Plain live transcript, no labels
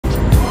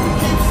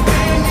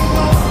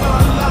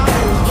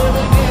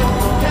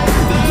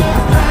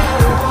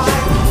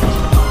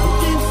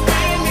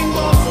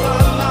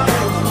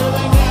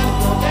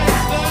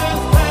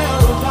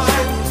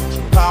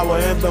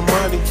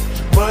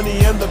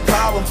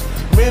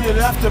minute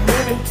after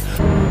minute.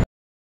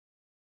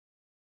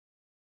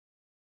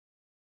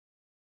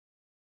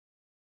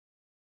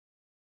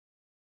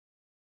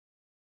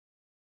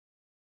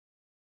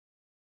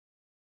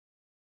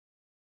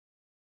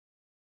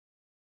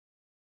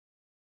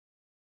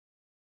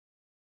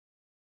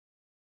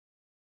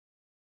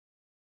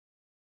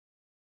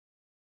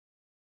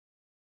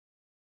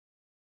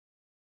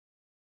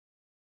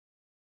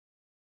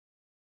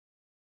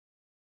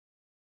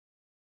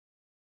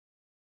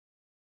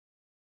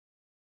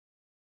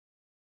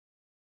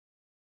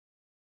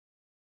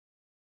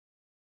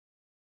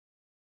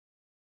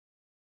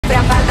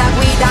 A far da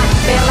guida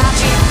per la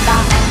città.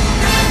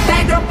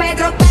 Pedro,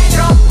 Pedro,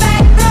 Pedro,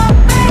 Pedro,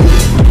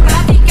 Pedro,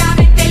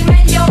 praticamente il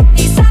meglio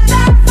di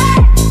Santa Fe.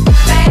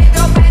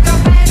 Pedro, Pedro,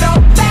 Pedro,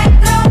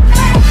 Pedro,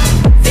 Pedro,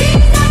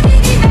 fidati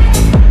di me.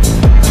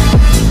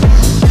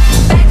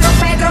 Pedro,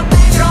 Pedro,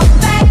 Pedro,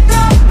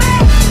 Pedro,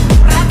 Pedro,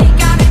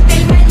 praticamente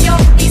il meglio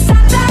di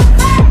Santa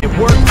Fe. It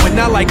worked when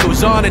that light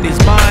goes on in his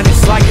mind.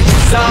 It's like a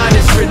design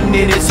is written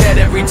in his head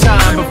every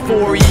time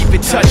before he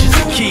even touches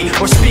a key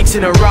or speaks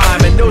in a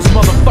rhyme. And those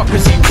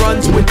motherfuckers he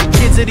runs with, the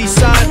kids that he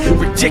signed,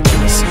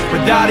 ridiculous,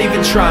 without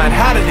even trying.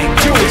 How do they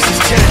do this? Is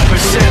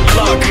 10%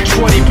 luck,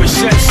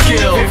 20%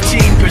 skill,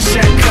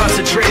 15%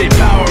 concentrated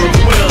power of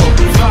will,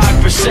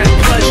 5%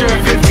 pleasure,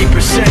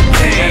 50%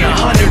 pain, and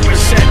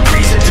 100%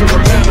 reason to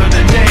remember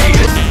the name.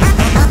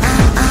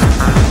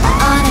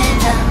 On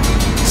and on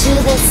to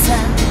the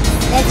sun,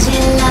 let you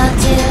love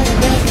till the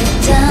break of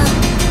dawn.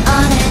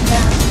 On and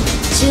on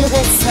to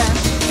the sun,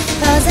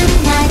 frozen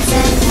nights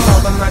and more.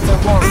 All the nights I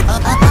want.